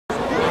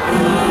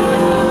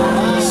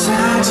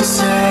what you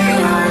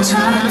say, our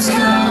times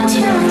come to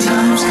an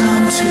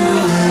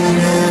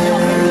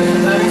end.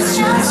 But it's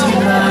just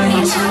your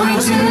body till we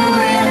do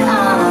it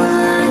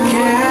all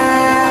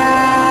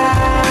again.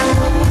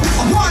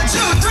 1,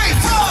 2,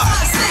 3, 4,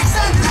 5, 6,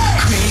 7,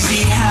 8.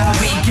 Crazy how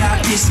we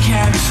got this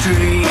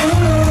chemistry.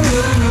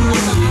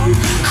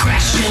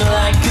 Crashing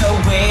like a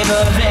wave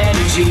of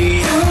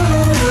energy.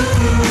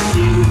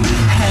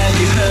 Have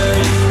you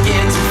heard?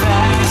 It's a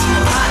fact.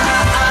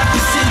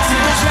 Opposites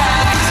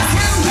attract.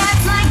 Some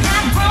cats like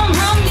that vroom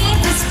vroom need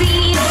the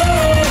speed,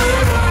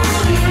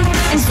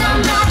 and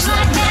some dogs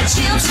like that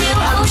chill chill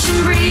ocean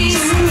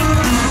breeze.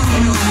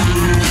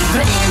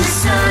 But in the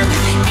sun,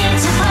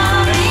 it's a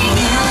party,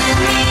 you and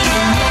me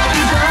and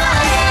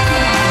everybody.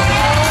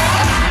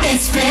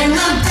 It's been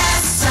the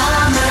best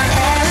summer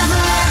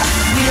ever.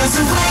 Wheels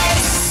away,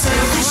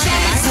 surfing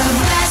shades, the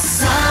best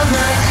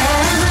summer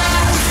ever.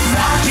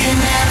 Rocking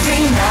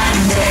every night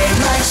and day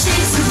like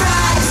she's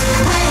surprised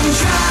when you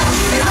try.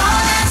 It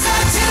all adds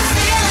up to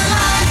feeling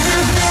like the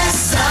best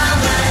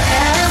summer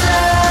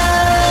ever.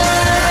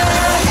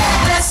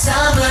 Best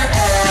summer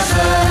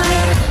ever.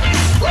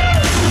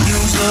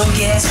 Usual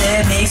guess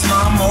that makes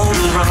my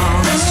motor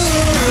run.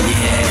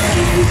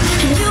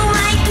 Yeah. You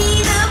might be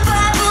the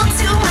Bible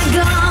to my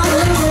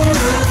God.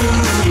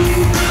 Who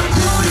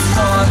would have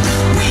thought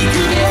we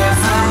could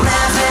ever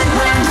have it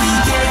when we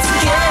get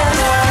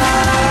together?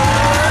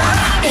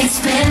 It's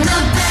been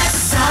the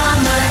best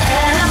summer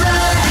ever.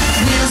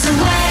 Wheels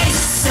away,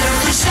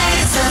 surfing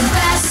shades, the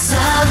best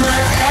summer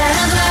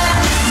ever.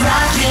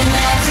 Rocking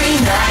every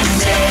night and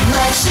day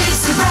like she's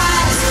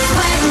surprised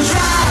when you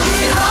try.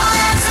 It all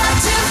adds up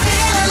to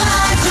feeling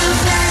like the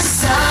best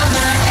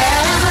summer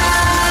ever.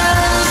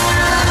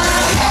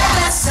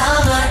 Best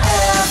summer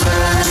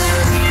ever.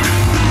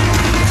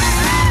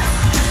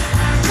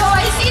 各位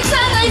先生、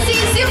女士、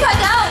小朋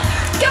友，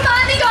今晚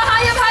呢個夏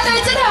日派對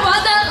真係玩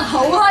得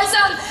好開心，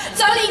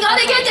就連我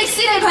哋嘅迪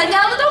士尼朋友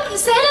都唔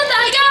捨得大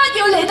家要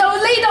嚟到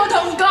呢度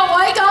同各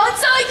位講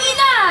再見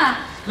啦！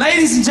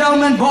 Ladies and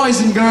gentlemen, boys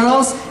and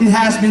girls, it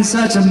has been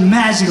such a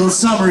magical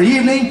summer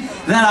evening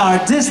that our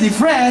Disney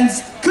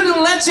friends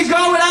couldn't let you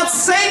go without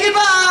saying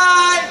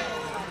goodbye!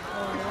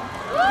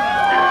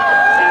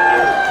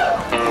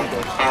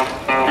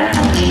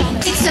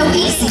 It's so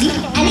easy,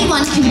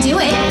 anyone can do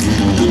it.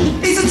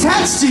 It's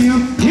attached to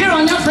you here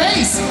on your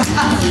face.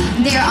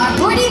 There are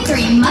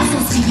 43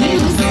 muscles to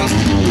use.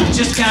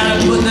 Just gotta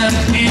put them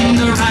in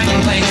the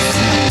right place.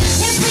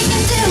 If we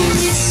can do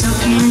it, So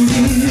can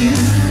you,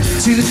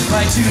 tooth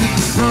by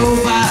tooth, row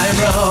by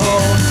row.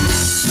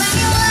 when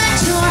you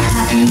let your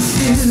happiness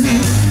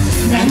through,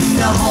 Then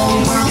the whole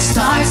world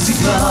starts to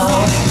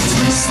glow.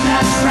 twist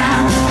that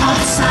frown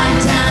upside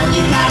down.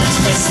 You gotta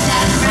twist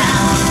that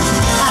frown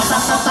up,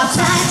 up, up,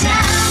 upside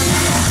down.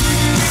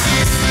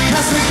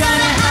 'Cause we're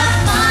gonna have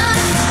fun,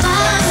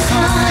 fun,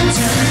 fun.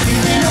 Turn the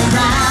feeling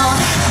around.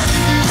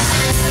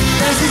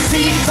 There's a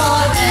seat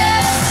for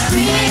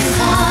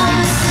everyone.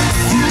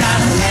 You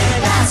gotta let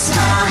That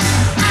smile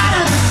out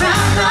of the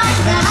frown right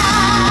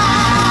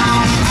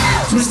now.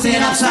 twist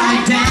it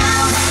upside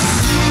down,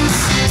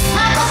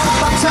 Up, up,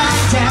 up,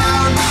 upside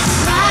down.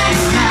 right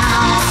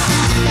now.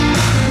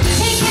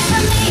 Take it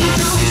from me,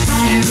 don't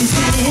try to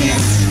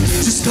resist.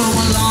 Just go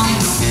along,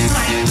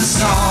 fight the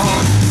song.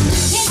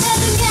 It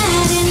doesn't get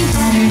any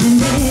better than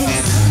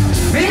this.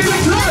 Maybe we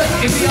could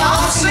if we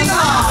all sing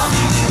along.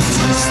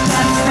 Twist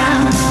that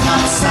frown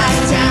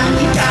upside down.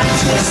 You gotta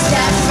twist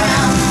that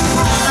frown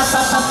up,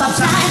 up, up,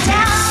 upside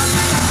down.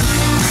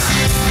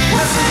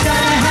 'Cause we're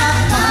gonna have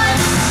fun,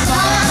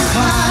 fun,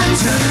 fun.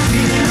 Turn the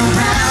feeling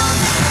around.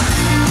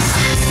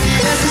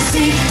 There's a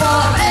seat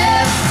for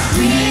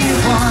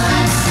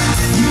everyone.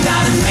 You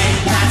gotta make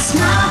that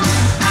smile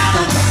Out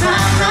of the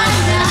frown right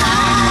now.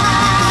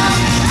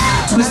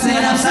 twist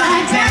it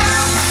upside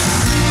down,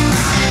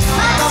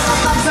 Up, up,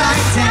 up,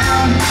 upside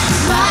down.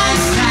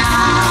 right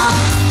now.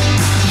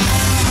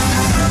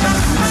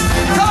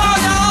 Come on,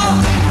 y'all!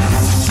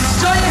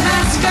 Join your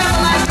hands together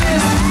like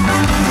this.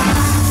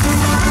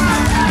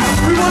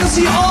 We want to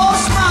see all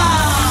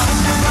smiles.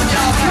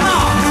 Y'all, come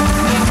on!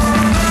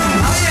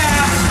 Oh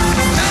yeah!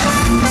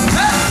 Hey,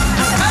 hey,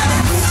 hey, hey.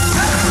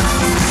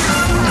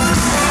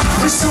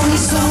 There's only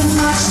so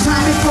much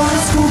time before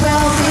the school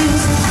bell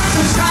rings,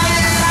 so try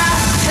it out,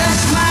 just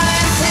smile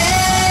and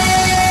take.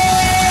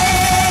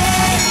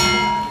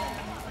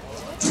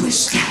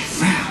 Twist that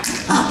frown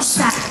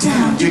upside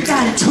down. You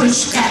gotta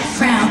twist that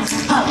frown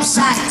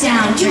upside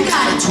down. You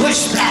gotta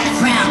twist that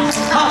frown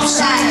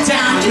upside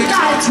down. You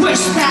gotta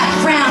twist that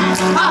frown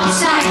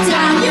upside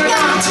down. You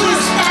gotta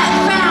twist that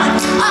frown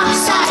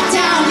upside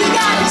down. You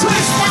gotta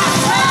twist that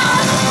frown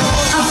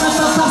up, up,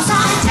 up,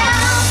 upside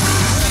down.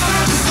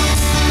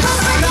 'Cause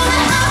we're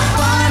gonna have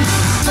fun,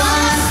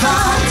 fun,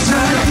 fun.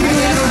 Turn the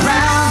feeling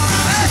around.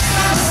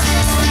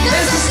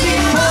 There's a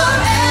seat for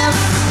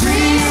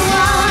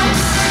everyone.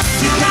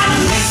 You gotta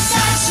make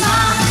that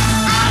smile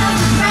out of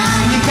the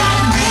frown. You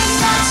gotta make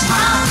that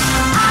smile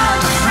out of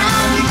the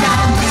frown. You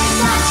gotta make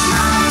that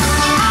smile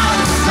out of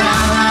the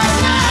frown right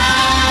now.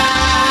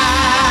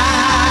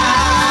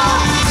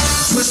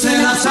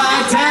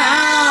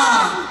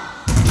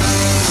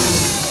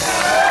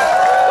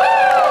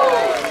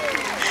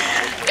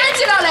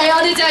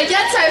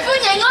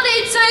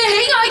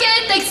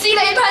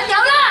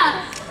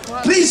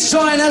 Please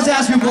join us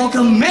as we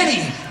welcome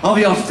many of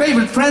your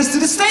favorite friends to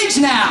the stage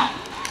now.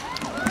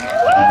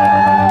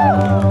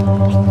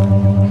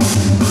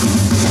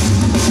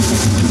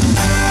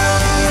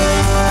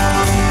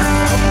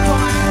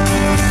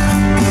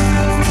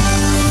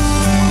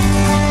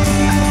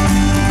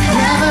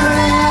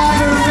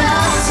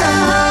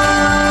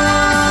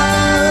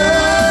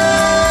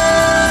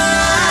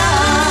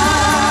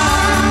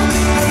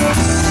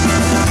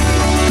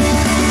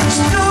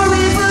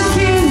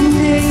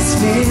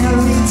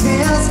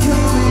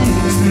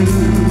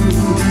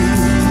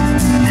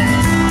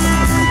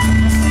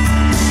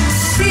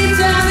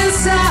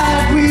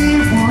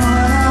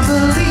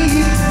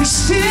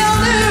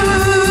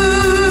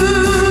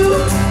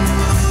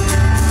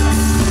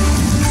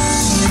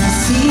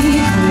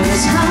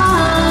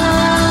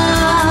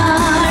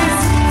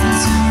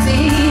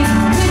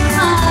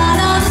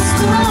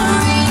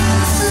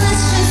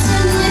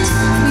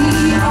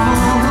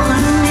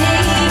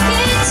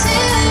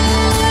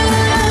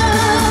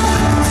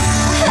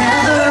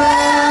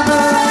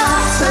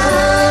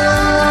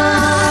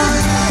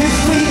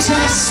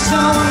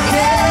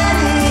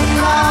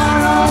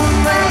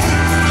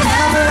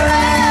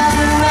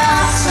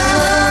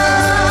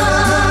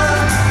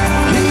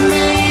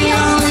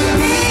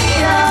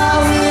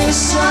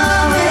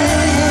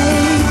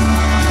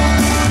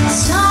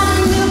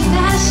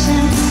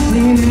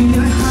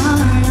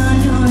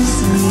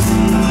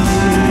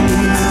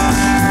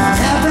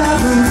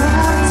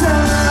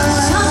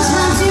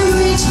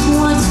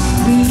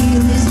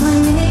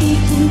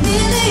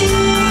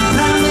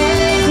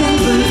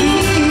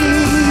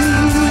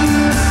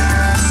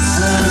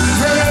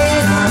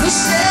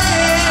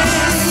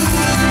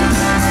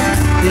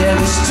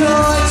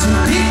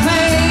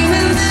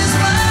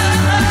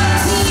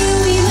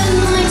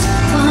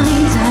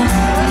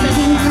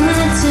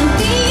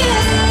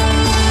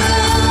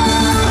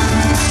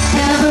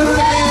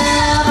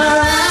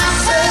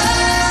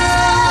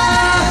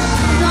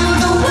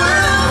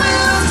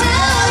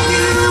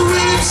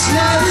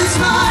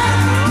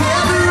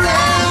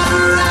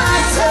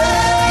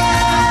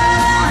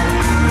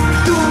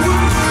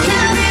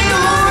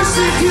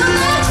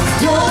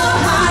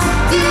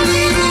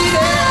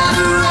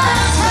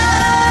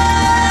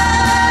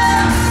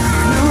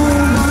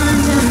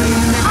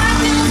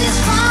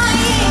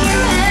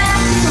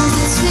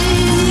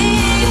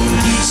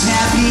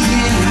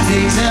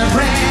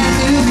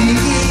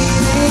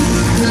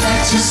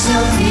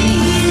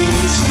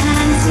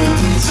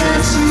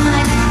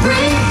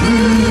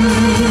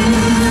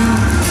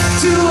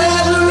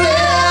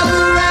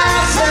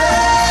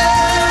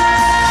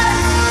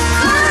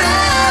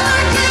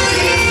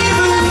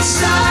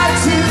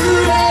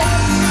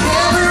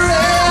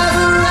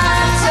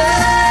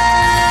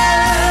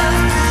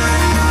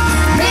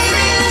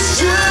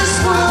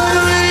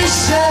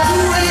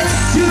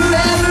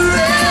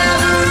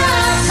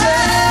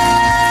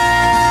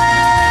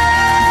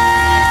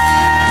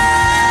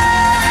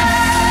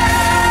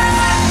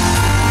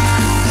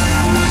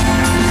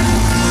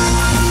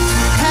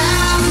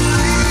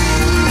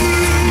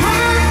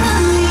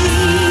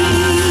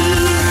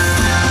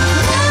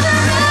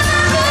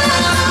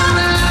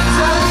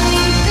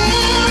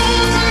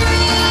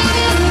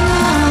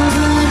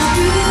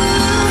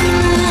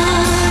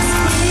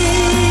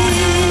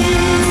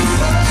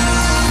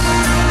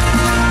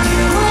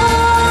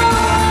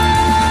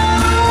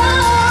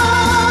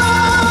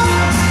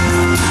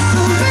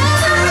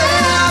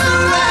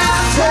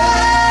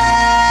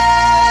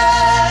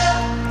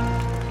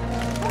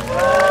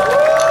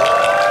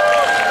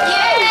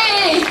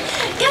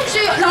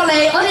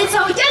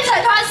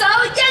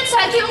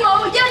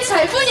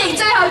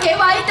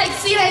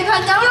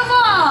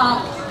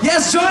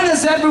 Yes, join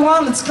us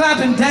everyone. Let's clap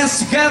and dance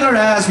together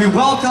as we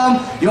welcome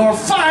your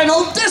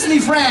final Disney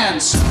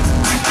friends.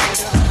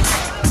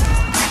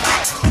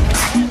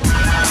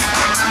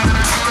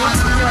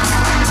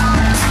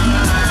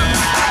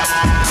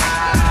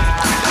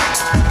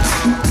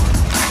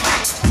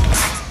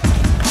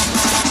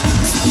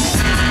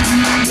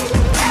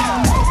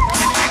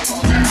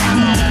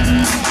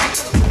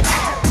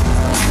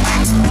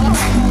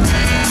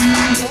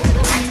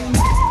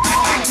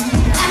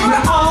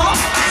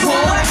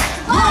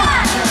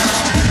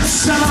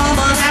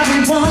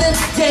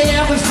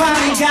 Yeah, we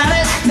finally got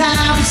it.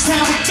 Now it's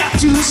time we got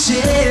to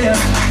share.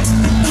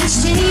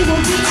 Each day we'll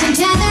be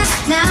together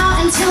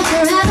now until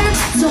forever.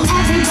 So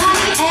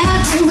everybody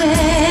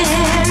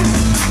everywhere,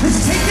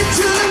 Let's take it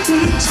to the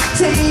beach,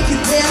 take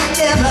it there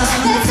together.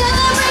 let's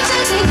celebrate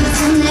today, 'cause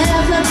there'll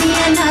never be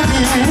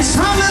another. It's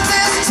summer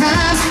this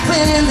time,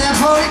 we're there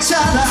for each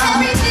other.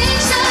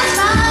 Everything's just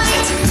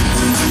right.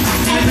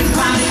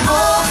 Everybody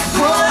all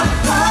for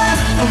one.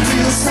 A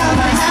real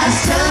summer has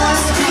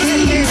just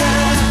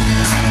begun.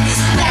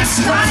 Let's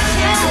rock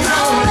and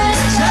roll and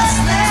just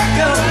let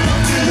go.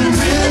 To the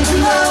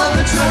rhythm of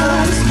the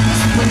drums.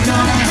 We're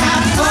gonna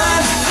have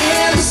fun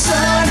in the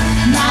sun.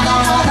 Now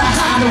that all the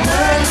hard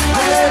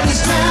work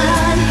is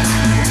done.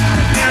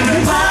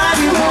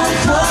 Everybody one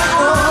for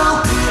all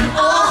and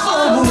all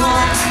for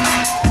one.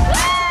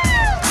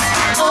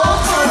 All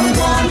for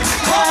one.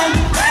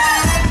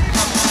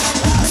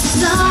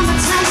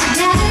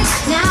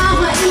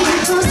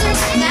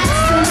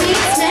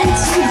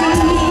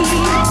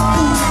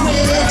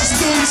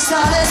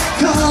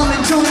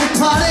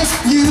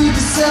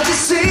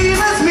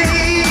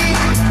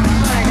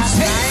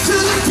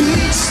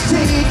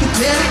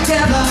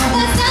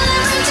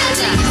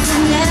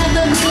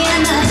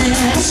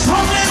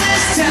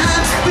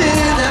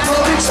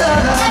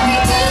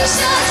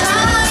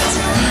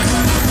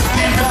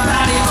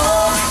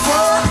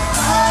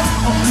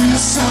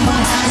 summer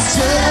has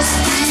just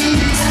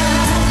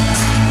begun.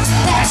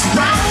 Let's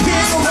rock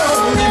and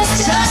roll and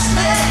just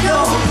let go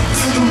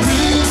to the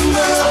rhythm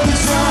of the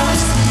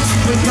drums.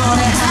 We're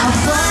gonna have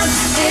fun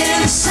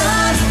in the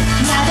sun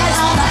now that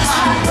all the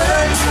hard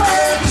work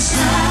is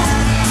done.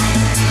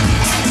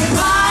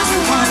 Everybody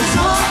wants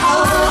for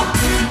all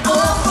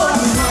for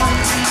the one.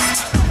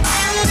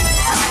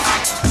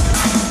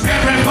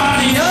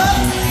 Everybody up,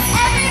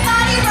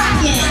 Everybody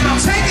rocking. now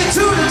take it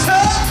to the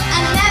top.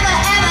 And never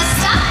ever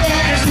stop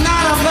it. It's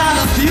not about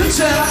the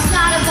future, It's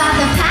not about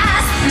the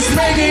past. it's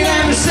making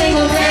every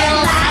single day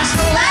last.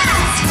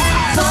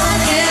 Fun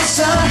is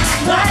so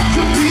what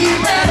could be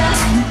better.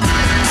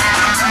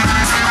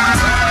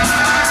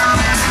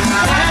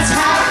 Let's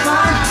have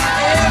fun,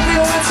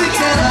 everyone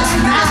together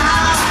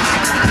now.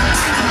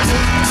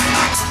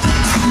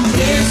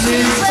 This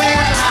is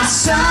where our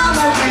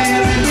summer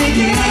really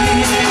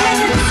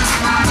begins.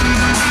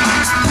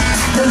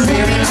 The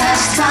very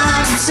last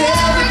time it's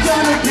ever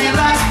gonna be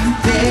like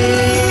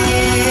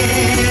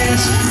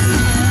this.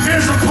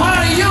 Here's a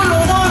party you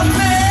don't want to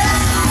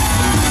miss.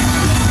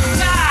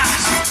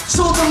 Guys,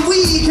 So that we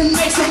can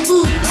make some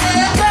move.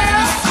 Yeah,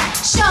 girls,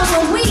 show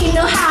them we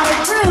know how to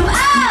groove.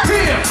 Oh,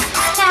 here,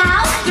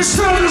 now, let's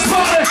throw this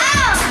party.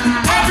 oh,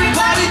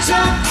 everybody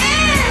jump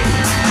in.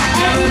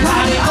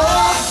 Everybody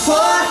all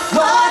for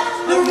what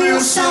the real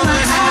summer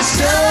has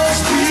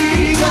just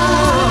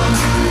begun.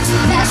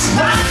 Let's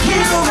rock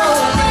and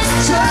roll and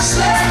just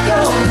let go.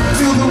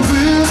 Feel the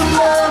rhythm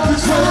of the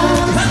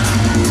drum.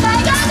 大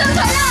家都齊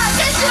啦，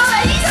跟住落嚟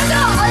呢首歌，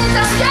我哋就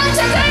一齊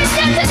唱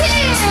一齊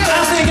跳。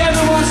I think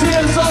everyone's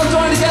here, let's all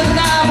join together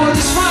now for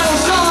this final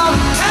song.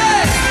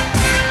 Hey!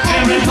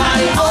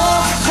 Everybody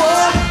all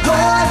for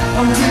what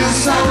a real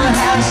summer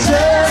has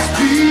just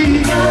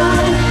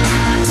begun.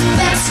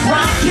 Let's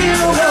rock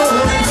and roll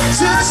and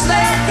just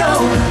let go.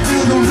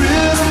 Feel the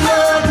rhythm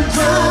of the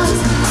drums.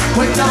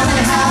 We're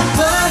gonna have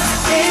fun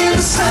in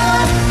the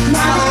sun.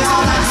 Now that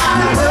all the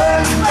hard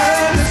work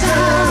is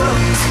done.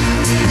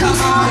 Come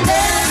on,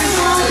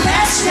 everyone,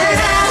 let's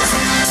dance.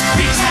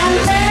 We can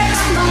let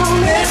the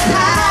moment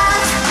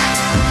pass.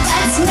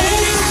 Let's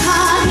make the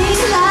party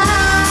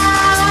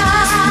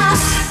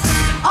last.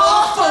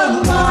 All for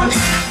one,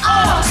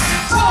 all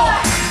for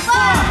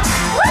one.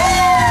 Woo!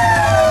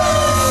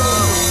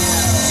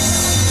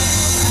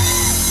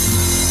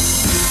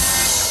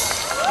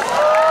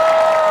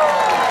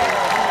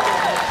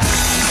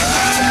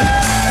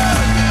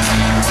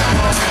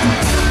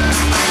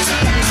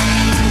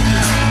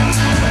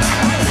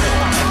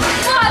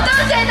 哇！多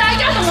謝大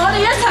家同我哋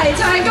一齊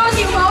唱歌跳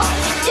舞，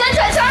一齊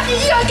參與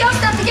呢個咁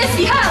特別嘅時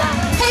刻。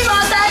希望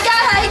大家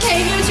喺奇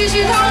妙處處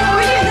通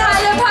會員夏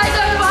日派對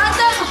玩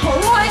得好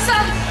開心，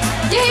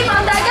亦希望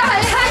大家喺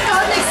香港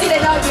迪士尼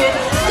樂園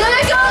有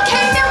一個奇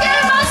妙嘅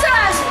晚上。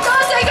多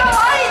謝各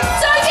位，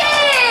再見。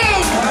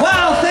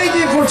 Wow, thank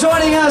you for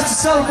joining us to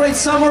celebrate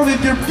summer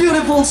with your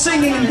beautiful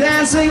singing and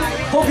dancing.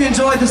 Hope you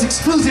enjoyed this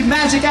exclusive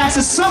Magic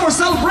Access summer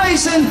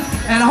celebration,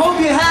 and I hope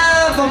you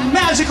have a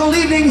magical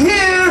evening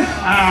here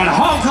at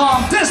Hong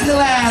Kong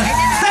Disneyland.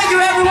 Thank you,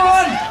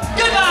 everyone.